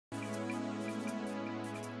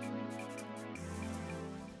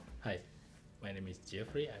Hi, my name is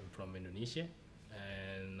Jeffrey. I'm from Indonesia,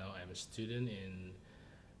 and now I'm a student in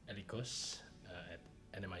ELICOS at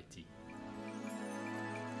NMIT.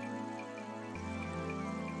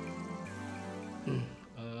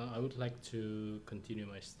 I would like to continue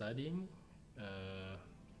my studying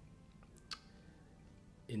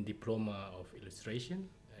in diploma of illustration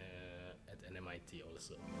at NMIT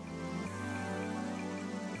also.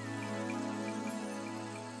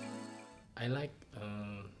 I like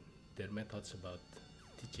their methods about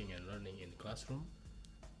teaching and learning in the classroom.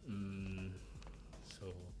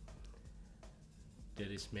 So there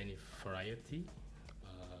is many variety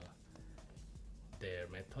their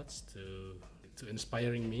methods to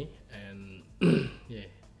inspiring me, and yeah,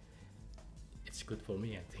 it's good for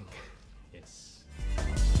me, I think. Yes.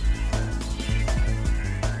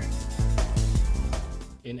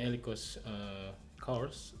 In ELICOS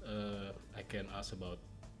course, I can ask about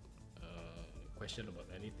question about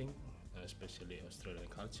anything, especially Australian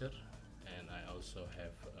culture, and I also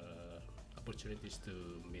have opportunities to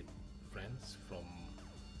meet friends from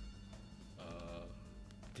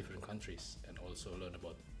different countries and also learn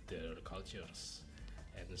about their cultures.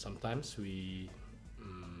 And sometimes we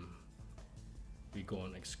go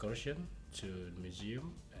on excursion to the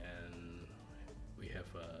museum, and we have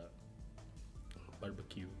a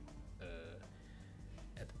barbecue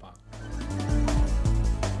at the park.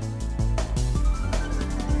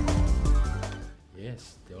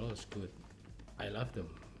 Yes, they're always good. I love them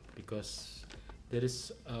because there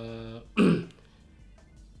is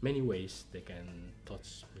many ways they can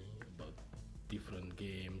touch me about different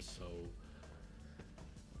games. So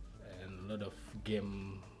and a lot of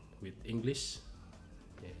game with English.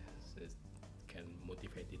 Yes, it can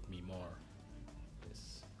motivate me more.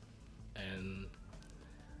 Yes, and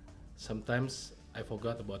sometimes I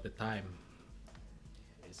forgot about the time.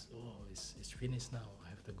 It's finished now. I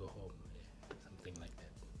have to go home. Something like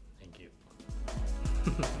that. Thank you.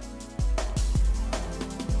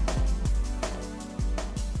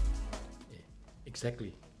 Yeah,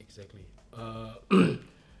 exactly.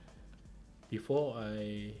 Before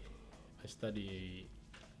I study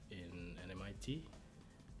in NMIT,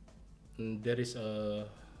 there is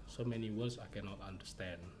so many words I cannot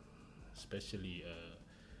understand, especially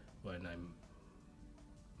when I'm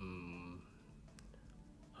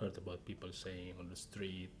heard about people saying on the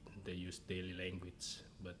street they use daily language,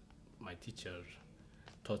 but my teacher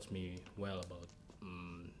taught me well about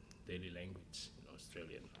daily language in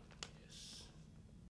Australian.